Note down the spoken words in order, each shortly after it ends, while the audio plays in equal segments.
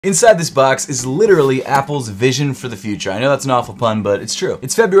Inside this box is literally Apple's vision for the future. I know that's an awful pun, but it's true.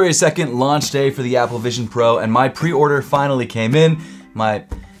 It's February 2nd, launch day for the Apple Vision Pro, and my pre-order finally came in. My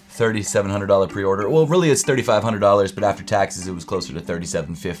 $3,700 pre-order. Well, really it's $3,500, but after taxes it was closer to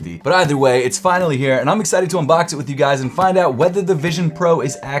 $3,750. But either way, it's finally here, and I'm excited to unbox it with you guys and find out whether the Vision Pro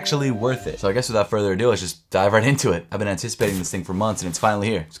is actually worth it. So I guess without further ado, let's just dive right into it. I've been anticipating this thing for months, and it's finally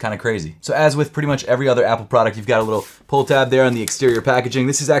here. It's kind of crazy. So as with pretty much every other Apple product, you've got a little pull tab there on the exterior packaging.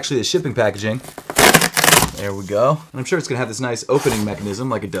 This is actually the shipping packaging. There we go. And I'm sure it's gonna have this nice opening mechanism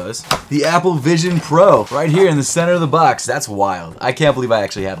like it does. The Apple Vision Pro, right here in the center of the box. That's wild. I can't believe I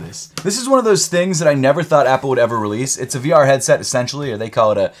actually have this. This is one of those things that I never thought Apple would ever release. It's a VR headset essentially, or they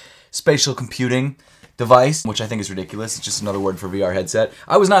call it a spatial computing device, which I think is ridiculous. It's just another word for VR headset.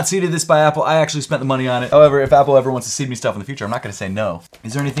 I was not seeded this by Apple. I actually spent the money on it. However, if Apple ever wants to seed me stuff in the future, I'm not gonna say no.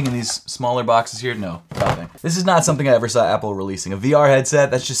 Is there anything in these smaller boxes here? No, nothing. This is not something I ever saw Apple releasing. A VR headset,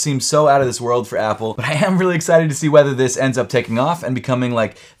 that just seems so out of this world for Apple, but I am really excited to see whether this ends up taking off and becoming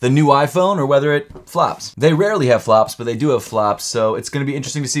like the new iPhone or whether it flops. They rarely have flops, but they do have flops, so it's gonna be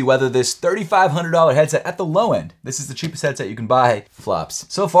interesting to see whether this $3,500 headset at the low end, this is the cheapest headset you can buy, flops.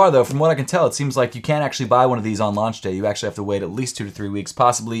 So far though, from what I can tell, it seems like you can't actually buy one of these on launch day. You actually have to wait at least 2 to 3 weeks,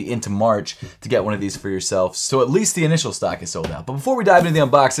 possibly into March, to get one of these for yourself. So at least the initial stock is sold out. But before we dive into the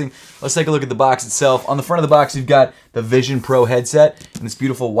unboxing, let's take a look at the box itself. On the front of the box, you've got the Vision Pro headset in this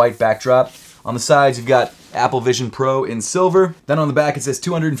beautiful white backdrop. On the sides, you've got Apple Vision Pro in silver. Then on the back, it says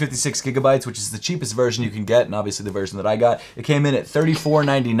 256 gigabytes, which is the cheapest version you can get, and obviously the version that I got. It came in at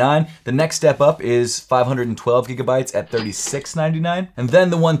 $34.99. The next step up is 512 gigabytes at $36.99. And then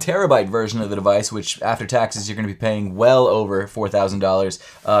the 1 terabyte version of the device, which after taxes, you're gonna be paying well over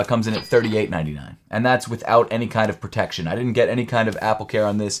 $4,000, comes in at $38.99. And that's without any kind of protection. I didn't get any kind of Apple Care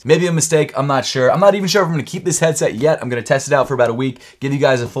on this. Maybe a mistake, I'm not sure. I'm not even sure if I'm gonna keep this headset yet. I'm gonna test it out for about a week, give you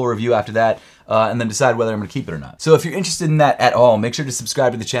guys a full review after that, and then decide whether I'm gonna keep it or not. So if you're interested in that at all, make sure to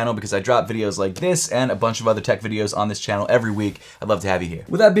subscribe to the channel because I drop videos like this and a bunch of other tech videos on this channel every week. I'd love to have you here.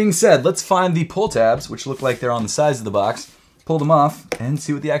 With that being said, let's find the pull tabs, which look like they're on the sides of the box, pull them off, and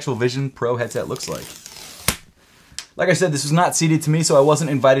see what the actual Vision Pro headset looks like. Like I said, this was not seeded to me, so I wasn't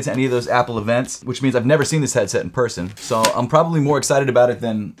invited to any of those Apple events, which means I've never seen this headset in person. So I'm probably more excited about it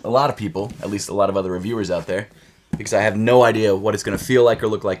than a lot of people, at least a lot of other reviewers out there, because I have no idea what it's gonna feel like or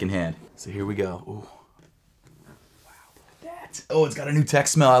look like in hand. So here we go. Ooh. Wow, look at that. Oh, it's got a new tech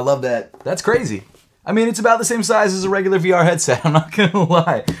smell, I love that. That's crazy. I mean, it's about the same size as a regular VR headset, I'm not gonna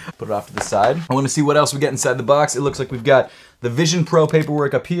lie. Put it off to the side. I wanna see what else we get inside the box. It looks like we've got the Vision Pro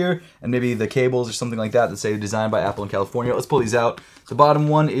paperwork up here, and maybe the cables or something like that that say designed by Apple in California. Let's pull these out. The bottom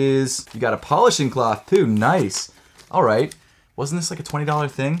one is, you got a polishing cloth too, nice. All right. Wasn't this like a $20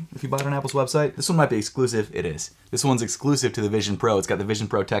 thing if you bought it on Apple's website? This one might be exclusive. It is. This one's exclusive to the Vision Pro. It's got the Vision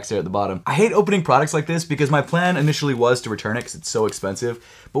Pro text there at the bottom. I hate opening products like this because my plan initially was to return it because it's so expensive.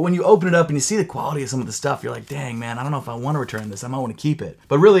 But when you open it up and you see the quality of some of the stuff, you're like, dang man, I don't know if I want to return this. I might want to keep it.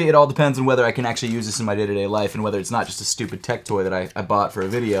 But really, it all depends on whether I can actually use this in my day-to-day life and whether it's not just a stupid tech toy that I bought for a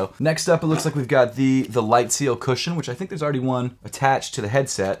video. Next up, it looks like we've got the light seal cushion, which I think there's already one attached to the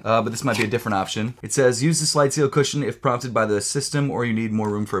headset, but this might be a different option. It says, use this light seal cushion if prompted by the system or you need more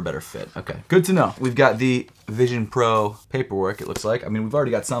room for a better fit. Okay, good to know. We've got the Vision Pro paperwork, it looks like. I mean, we've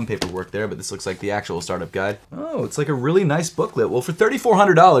already got some paperwork there, but this looks like the actual startup guide. Oh, it's like a really nice booklet. Well, for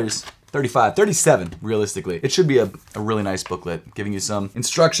 $3,400, 35, 37, realistically. It should be a really nice booklet, giving you some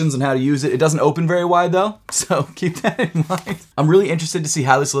instructions on how to use it. It doesn't open very wide though, so keep that in mind. I'm really interested to see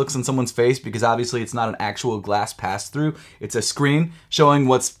how this looks on someone's face because obviously it's not an actual glass pass-through. It's a screen showing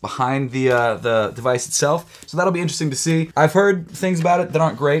what's behind the device itself. So that'll be interesting to see. I've heard things about it that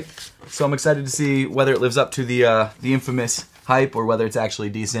aren't great, so I'm excited to see whether it lives up to the infamous hype or whether it's actually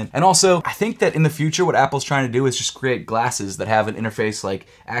decent. And also, I think that in the future, what Apple's trying to do is just create glasses that have an interface like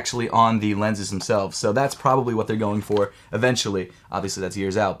actually on the lenses themselves. So that's probably what they're going for eventually. Obviously, that's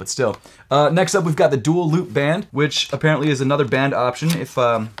years out, but still. Next up, we've got the dual loop band, which apparently is another band option if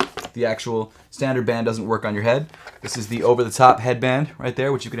the actual standard band doesn't work on your head. This is the over-the-top headband right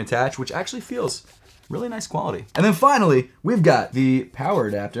there, which you can attach, which actually feels really nice quality. And then finally, we've got the power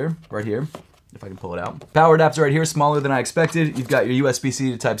adapter right here. If I can pull it out. Power adapter right here, smaller than I expected. You've got your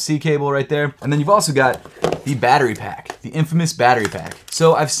USB-C to Type-C cable right there. And then you've also got the battery pack, the infamous battery pack.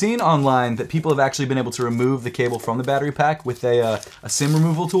 So I've seen online that people have actually been able to remove the cable from the battery pack with a SIM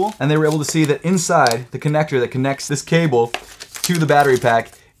removal tool. And they were able to see that inside the connector that connects this cable to the battery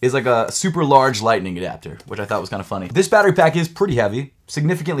pack is like a super large lightning adapter, which I thought was kind of funny. This battery pack is pretty heavy.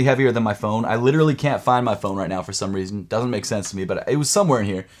 significantly heavier than my phone. I literally can't find my phone right now for some reason. Doesn't make sense to me, but it was somewhere in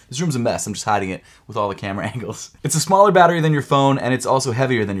here. This room's a mess. I'm just hiding it with all the camera angles. It's a smaller battery than your phone, and it's also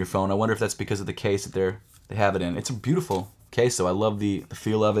heavier than your phone. I wonder if that's because of the case that they have it in. It's a beautiful case, though. I love the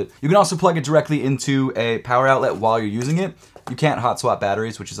feel of it. You can also plug it directly into a power outlet while you're using it. You can't hot swap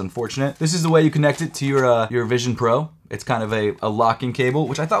batteries, which is unfortunate. This is the way you connect it to your Vision Pro. It's kind of a locking cable,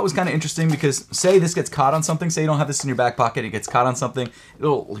 which I thought was kind of interesting because say this gets caught on something, say you don't have this in your back pocket, it gets caught on something,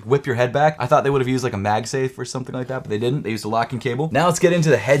 it'll like whip your head back. I thought they would have used like a MagSafe or something like that, but they didn't. They used a locking cable. Now let's get into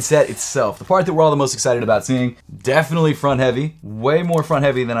the headset itself. The part that we're all the most excited about seeing, definitely front heavy, way more front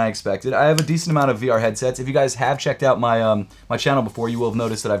heavy than I expected. I have a decent amount of VR headsets. If you guys have checked out my, my channel before, you will have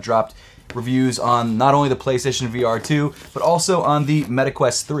noticed that I've dropped reviews on not only the PlayStation VR 2, but also on the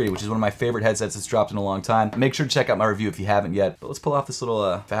MetaQuest 3, which is one of my favorite headsets that's dropped in a long time. Make sure to check out my review if you haven't yet. But let's pull off this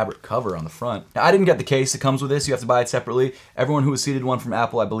little fabric cover on the front. Now, I didn't get the case that comes with this. You have to buy it separately. Everyone who was seated one from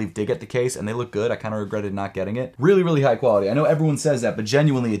Apple, I believe, did get the case, and they look good. I kind of regretted not getting it. Really, really high quality. I know everyone says that, but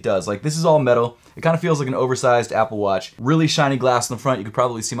genuinely it does. Like, this is all metal. It kind of feels like an oversized Apple Watch. Really shiny glass in the front. You could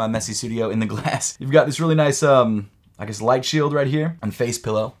probably see my messy studio in the glass. You've got this really nice, I guess light shield right here, and face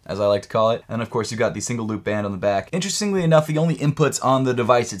pillow, as I like to call it. And of course, you've got the single loop band on the back. Interestingly enough, the only inputs on the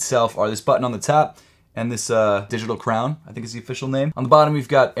device itself are this button on the top and this digital crown, I think is the official name. On the bottom, you've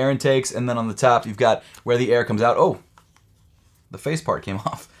got air intakes, and then on the top, you've got where the air comes out. Oh, the face part came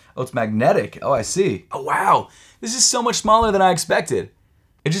off. Oh, it's magnetic. Oh, I see. Oh, wow. This is so much smaller than I expected.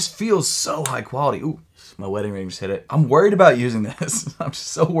 It just feels so high quality. Ooh. My wedding ring just hit it. I'm worried about using this. I'm just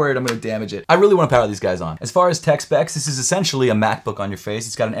so worried I'm gonna damage it. I really wanna power these guys on. As far as tech specs, this is essentially a MacBook on your face.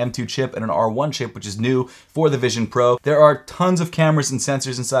 It's got an M2 chip and an R1 chip, which is new for the Vision Pro. There are tons of cameras and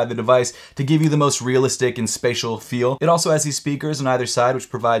sensors inside the device to give you the most realistic and spatial feel. It also has these speakers on either side, which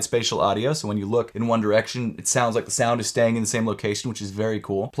provide spatial audio. So when you look in one direction, it sounds like the sound is staying in the same location, which is very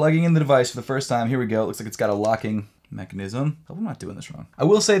cool. Plugging in the device for the first time, here we go. It looks like it's got a locking mechanism. I hope I'm not doing this wrong. I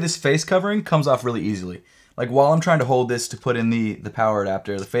will say this face covering comes off really easily. Like while I'm trying to hold this to put in the power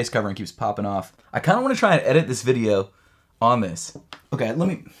adapter, the face covering keeps popping off. I kind of want to try and edit this video on this. Okay, let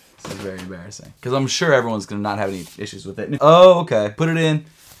me, this is very embarrassing. Because I'm sure everyone's going to not have any issues with it. Oh, okay, put it in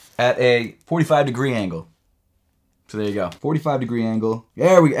at a 45-degree angle. So there you go, 45-degree angle.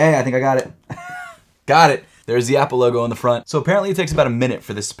 There we go, hey, I think I got it. Got it. There's the Apple logo on the front. So apparently it takes about a minute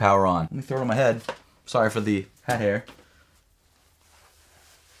for this to power on. Let me throw it on my head. Sorry for the hat hair.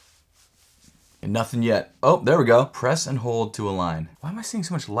 And nothing yet. Oh, there we go. Press and hold to align. Why am I seeing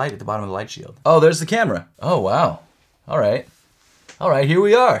so much light at the bottom of the light shield? Oh, there's the camera. Oh, wow. All right. All right, here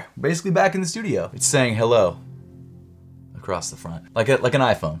we are. Basically back in the studio. It's saying hello across the front. Like an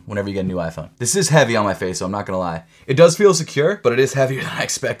iPhone, whenever you get a new iPhone. This is heavy on my face, so I'm not gonna lie. It does feel secure, but it is heavier than I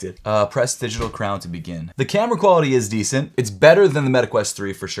expected. Press digital crown to begin. The camera quality is decent. It's better than the MetaQuest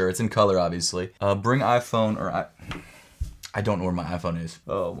 3 for sure. It's in color, obviously. Bring iPhone, or I don't know where my iPhone is.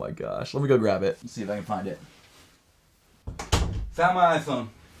 Oh my gosh. Let me go grab it. Let's see if I can find it. Found my iPhone.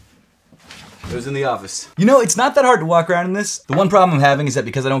 It was in the office. You know, it's not that hard to walk around in this. The one problem I'm having is that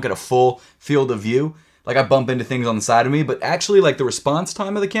because I don't get a full field of view, like I bump into things on the side of me, but actually like the response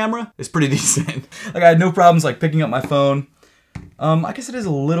time of the camera is pretty decent. Like I had no problems like picking up my phone. I guess it is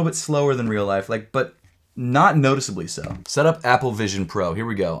a little bit slower than real life, like, but not noticeably so. Set up Apple Vision Pro. Here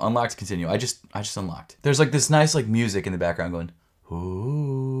we go. Unlock to continue. I just unlocked. There's like this nice like music in the background going,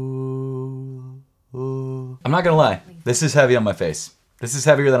 ooh, ooh. I'm not gonna lie. This is heavy on my face. This is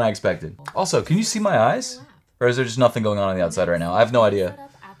heavier than I expected. Also, can you see my eyes? Or is there just nothing going on the outside right now? I have no idea. Set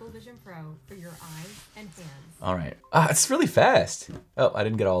up Apple Vision Pro for your eyes and hands. All right. It's really fast. Oh, I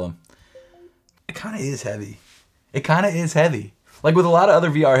didn't get all of them. It kind of is heavy. It kind of is heavy. Like with a lot of other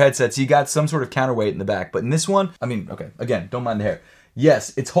VR headsets, you got some sort of counterweight in the back. But in this one, I mean, okay, again, don't mind the hair.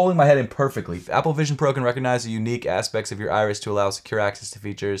 Yes, it's holding my head in perfectly. Apple Vision Pro can recognize the unique aspects of your iris to allow secure access to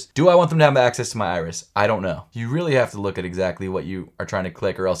features. Do I want them to have access to my iris? I don't know. You really have to look at exactly what you are trying to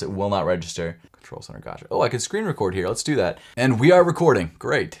click or else it will not register. Control center, gotcha. Oh, I can screen record here. Let's do that. And we are recording.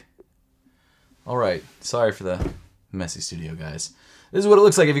 Great. All right. Sorry for the messy studio, guys. This is what it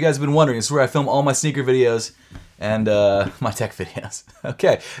looks like if you guys have been wondering. This is where I film all my sneaker videos and my tech videos.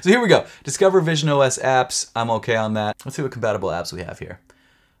 Okay, so here we go. Discover Vision OS apps. I'm okay on that. Let's see what compatible apps we have here.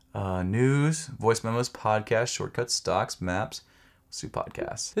 News, voice memos, podcasts, shortcuts, stocks, maps. Let's do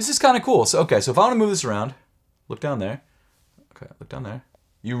podcasts. This is kind of cool. So, okay, so if I want to move this around, look down there. Okay, look down there.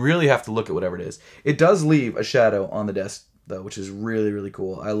 You really have to look at whatever it is. It does leave a shadow on the desk though, which is really, really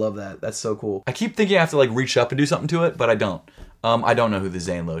cool. I love that. That's so cool. I keep thinking I have to like reach up and do something to it, but I don't. I don't know who the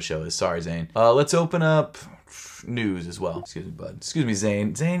Zane Lowe show is. Sorry, Zane. Let's open up news as well. Excuse me, bud. Excuse me,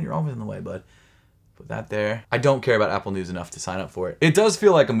 Zane. Zane, you're always in the way, bud. Put that there. I don't care about Apple News enough to sign up for it. It does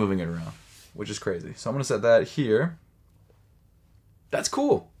feel like I'm moving it around, which is crazy. So I'm gonna set that here. That's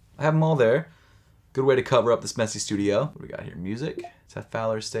cool. I have them all there. Good way to cover up this messy studio. What do we got here? Music. Seth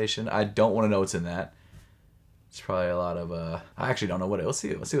Fowler station. I don't want to know what's in that. It's probably a lot of, I actually don't know what it is. Let's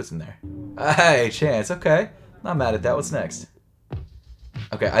see. Let's see what's in there. Hey, Chance. Okay. Not mad at that. What's next?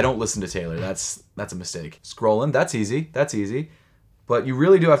 Okay, I don't listen to Taylor. That's a mistake. Scrolling. That's easy. That's easy. But you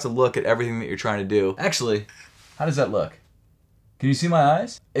really do have to look at everything that you're trying to do. Actually, how does that look? Can you see my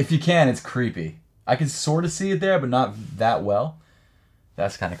eyes? If you can, it's creepy. I can sort of see it there, but not that well.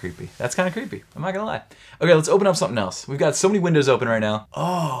 That's kind of creepy. That's kind of creepy. I'm not gonna lie. Okay, let's open up something else. We've got so many windows open right now.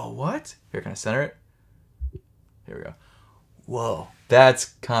 Oh, what? Here, can I center it? Here we go. Whoa, that's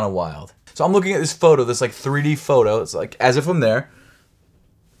kind of wild. So I'm looking at this photo, this like 3D photo. It's like as if I'm there.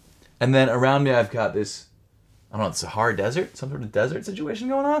 And then around me, I've got this, I don't know, Sahara Desert? Some sort of desert situation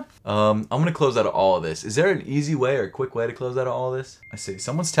going on? I'm gonna close out of all of this. Is there an easy way or a quick way to close out of all of this? I see,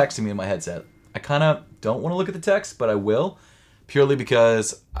 someone's texting me in my headset. I kind of don't want to look at the text, but I will. Purely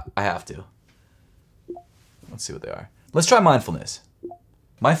because I have to. Let's see what they are. Let's try mindfulness.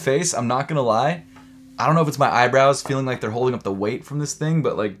 My face, I'm not gonna lie, I don't know if it's my eyebrows feeling like they're holding up the weight from this thing,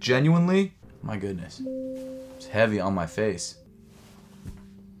 but like genuinely, my goodness. It's heavy on my face.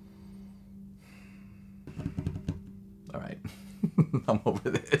 All right, I'm over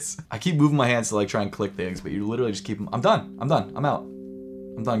this. I keep moving my hands to like try and click things, but you literally just keep them. I'm done, I'm done, I'm out.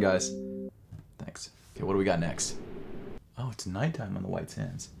 I'm done, guys. Thanks. Okay, what do we got next? Oh, it's nighttime on the White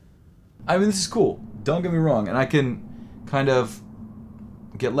Sands. I mean, this is cool. Don't get me wrong. And I can kind of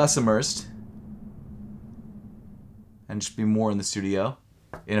get less immersed and just be more in the studio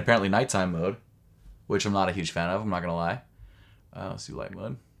in apparently nighttime mode, which I'm not a huge fan of, I'm not going to lie. Let's do light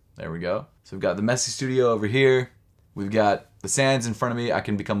mode. There we go. So we've got the messy studio over here. We've got the sands in front of me. I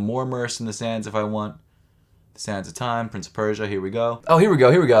can become more immersed in the sands if I want. The Sands of Time, Prince of Persia, here we go. Oh, here we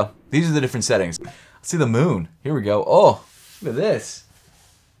go, here we go. These are the different settings. Let's see the moon. Here we go. Oh, look at this.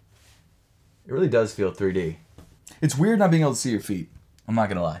 It really does feel 3D. It's weird not being able to see your feet. I'm not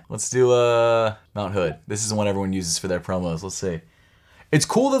gonna lie. Let's do Mount Hood. This is the one everyone uses for their promos. Let's see. It's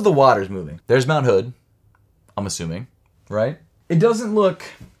cool that the water's moving. There's Mount Hood, I'm assuming, right? It doesn't look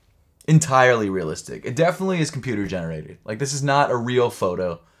entirely realistic. It definitely is computer generated. Like, this is not a real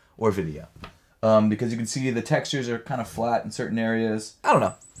photo or video. Because you can see the textures are kind of flat in certain areas. I don't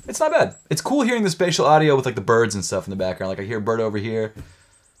know. It's not bad. It's cool hearing the spatial audio with like the birds and stuff in the background. Like I hear a bird over here.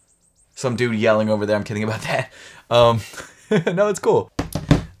 Some dude yelling over there. I'm kidding about that. No, it's cool.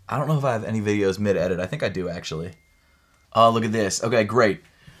 I don't know if I have any videos mid-edit. I think I do actually. Oh, look at this. Okay, great.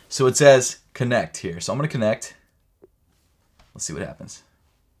 So it says connect here. So I'm going to connect. Let's see what happens.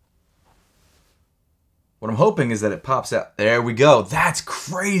 What I'm hoping is that it pops out. There we go. That's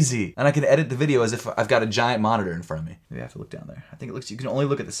crazy. And I can edit the video as if I've got a giant monitor in front of me. Maybe I have to look down there. I think it looks, you can only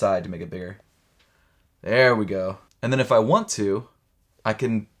look at the side to make it bigger. There we go. And then if I want to, I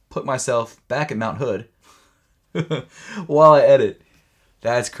can put myself back at Mount Hood while I edit.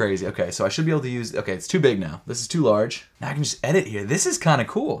 That's crazy. Okay, so I should be able to use, okay, it's too big now. This is too large. Now I can just edit here. This is kind of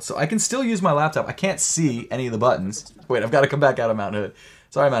cool. So I can still use my laptop. I can't see any of the buttons. Wait, I've got to come back out of Mount Hood.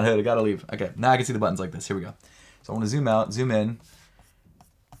 Sorry, Mount Hood, I gotta leave. Okay, now I can see the buttons like this. Here we go. So I want to zoom out, zoom in.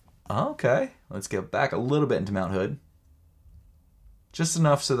 Okay, let's get back a little bit into Mount Hood. Just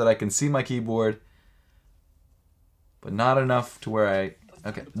enough so that I can see my keyboard, but not enough to where I...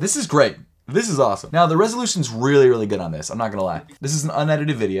 Okay, this is great. This is awesome. Now, the resolution's really, really good on this. I'm not gonna lie. This is an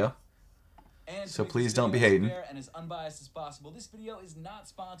unedited video, so please don't be hating. And as unbiased as possible. This video is not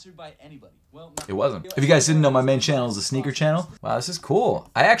sponsored by anybody. Well, it wasn't. If you guys didn't know, my main channel is a sneaker channel. Wow, this is cool.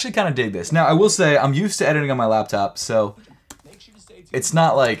 I actually kind of dig this. Now, I will say, I'm used to editing on my laptop, so it's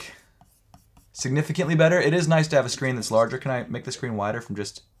not like significantly better. It is nice to have a screen that's larger. Can I make the screen wider from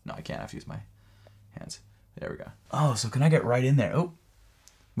just... No, I can't. I have to use my hands. There we go. Oh, so can I get right in there? Oh.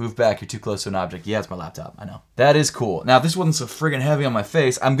 Move back, you're too close to an object. Yeah, it's my laptop, I know. That is cool. Now, if this wasn't so friggin' heavy on my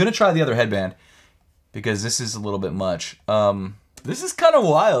face, I'm gonna try the other headband, because this is a little bit much. This is kind of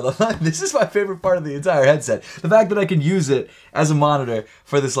wild. This is my favorite part of the entire headset. The fact that I can use it as a monitor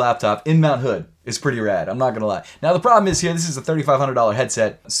for this laptop in Mount Hood is pretty rad, I'm not gonna lie. Now, the problem is here, this is a $3,500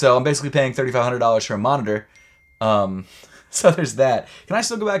 headset, so I'm basically paying $3,500 for a monitor. So there's that. Can I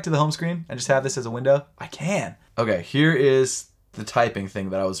still go back to the home screen and just have this as a window? I can. Okay, here is the typing thing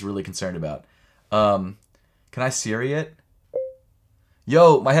that I was really concerned about. Can I Siri it?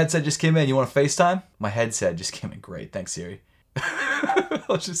 Yo, my headset just came in. You want to FaceTime? My headset just came in. Great. Thanks, Siri.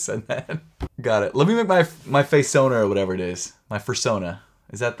 I'll just send that. Got it. Let me make my Faceona or whatever it is. My Fursona.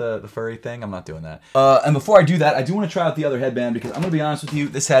 Is that the furry thing? I'm not doing that. And before I do that, I do want to try out the other headband because I'm gonna be honest with you,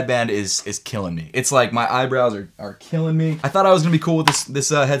 this headband is killing me. It's like my eyebrows are killing me. I thought I was gonna be cool with this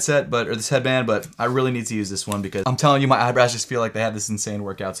headset, or this headband, but I really need to use this one because I'm telling you, my eyebrows just feel like they have this insane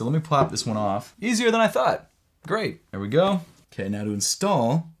workout. So let me pop this one off. Easier than I thought. Great. There we go. Okay, now to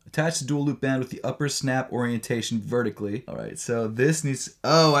install. Attach the dual loop band with the upper snap orientation vertically. All right, so this needs.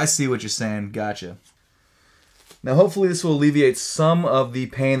 Oh, I see what you're saying. Gotcha. Now, hopefully this will alleviate some of the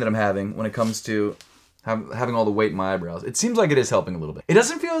pain that I'm having when it comes to having all the weight in my eyebrows. It seems like it is helping a little bit. It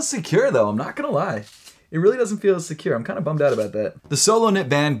doesn't feel as secure, though. I'm not going to lie. It really doesn't feel as secure. I'm kind of bummed out about that. The solo knit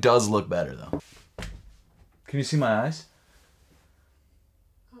band does look better, though. Can you see my eyes?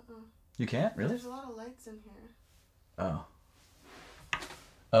 You can't? Really? There's a lot of lights in here. Oh.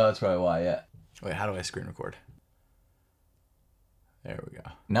 Oh, that's probably why, yeah. Wait, how do I screen record? There we go.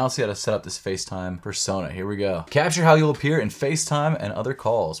 Now let's see how to set up this FaceTime persona. Here we go. Capture how you'll appear in FaceTime and other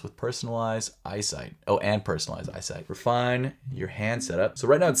calls with personalized eyesight. Oh, and personalized eyesight. Refine your hand setup. So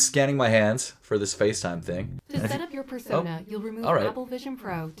right now it's scanning my hands for this FaceTime thing. To set up your persona, you'll remove all right. Apple Vision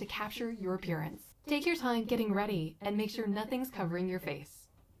Pro to capture your appearance. Take your time getting ready and make sure nothing's covering your face.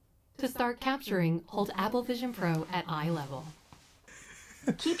 To start capturing, hold Apple Vision Pro at eye level.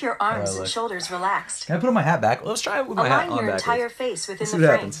 Keep your arms and shoulders relaxed. Can I put on my hat back? Let's try it with my hat on Align your backwards. entire face within Let's the see what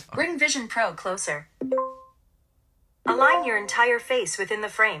frame. happens. Bring Vision Pro closer. Align your entire face within the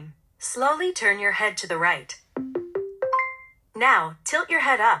frame. Slowly turn your head to the right. Now, tilt your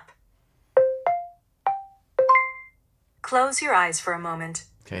head up. Close your eyes for a moment.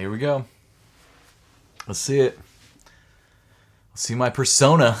 Okay, here we go. Let's see it. Let's see my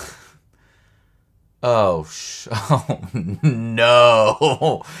persona. Oh, oh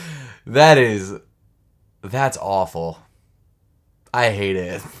no. That's awful. I hate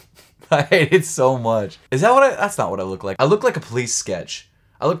it. I hate it so much. Is that that's not what I look like. I look like a police sketch.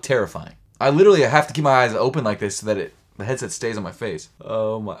 I look terrifying. I literally have to keep my eyes open like this so that the headset stays on my face.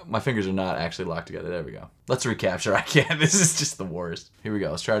 Oh, my fingers are not actually locked together. There we go. Let's recapture. I can't. This is just the worst. Here we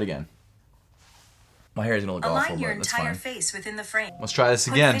go. Let's try it again. My hair is gonna look awful, Align your but that's entire fine. face within the frame. Let's try this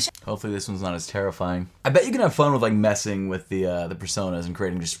again. Hopefully this one's not as terrifying. I bet you can have fun with like messing with the personas and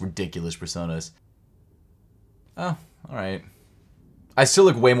creating just ridiculous personas. Oh, all right. I still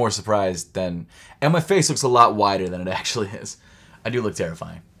look way more surprised than, and my face looks a lot wider than it actually is. I do look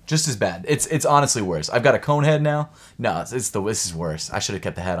terrifying. Just as bad. It's honestly worse. I've got a cone head now. No, this is worse. I should have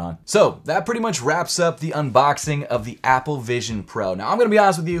kept the hat on. So that pretty much wraps up the unboxing of the Apple Vision Pro. Now I'm gonna be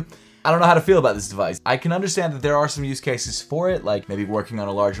honest with you. I don't know how to feel about this device. I can understand that there are some use cases for it, like maybe working on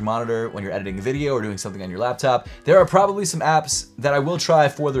a larger monitor when you're editing a video or doing something on your laptop. There are probably some apps that I will try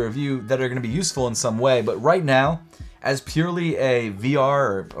for the review that are gonna be useful in some way, but right now, as purely a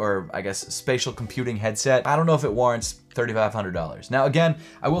VR or I guess spatial computing headset, I don't know if it warrants $3,500. Now again,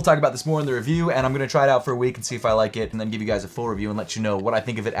 I will talk about this more in the review and I'm gonna try it out for a week and see if I like it and then give you guys a full review and let you know what I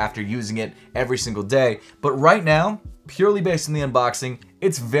think of it after using it every single day. But right now, purely based on the unboxing,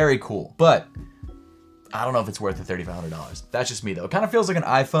 it's very cool, but I don't know if it's worth the $3,500. That's just me though. It kind of feels like an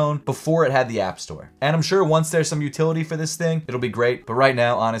iPhone before it had the App Store. And I'm sure once there's some utility for this thing, it'll be great. But right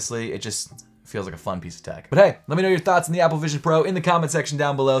now, honestly, it just feels like a fun piece of tech. But hey, let me know your thoughts on the Apple Vision Pro in the comment section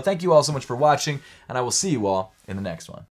down below. Thank you all so much for watching, and I will see you all in the next one.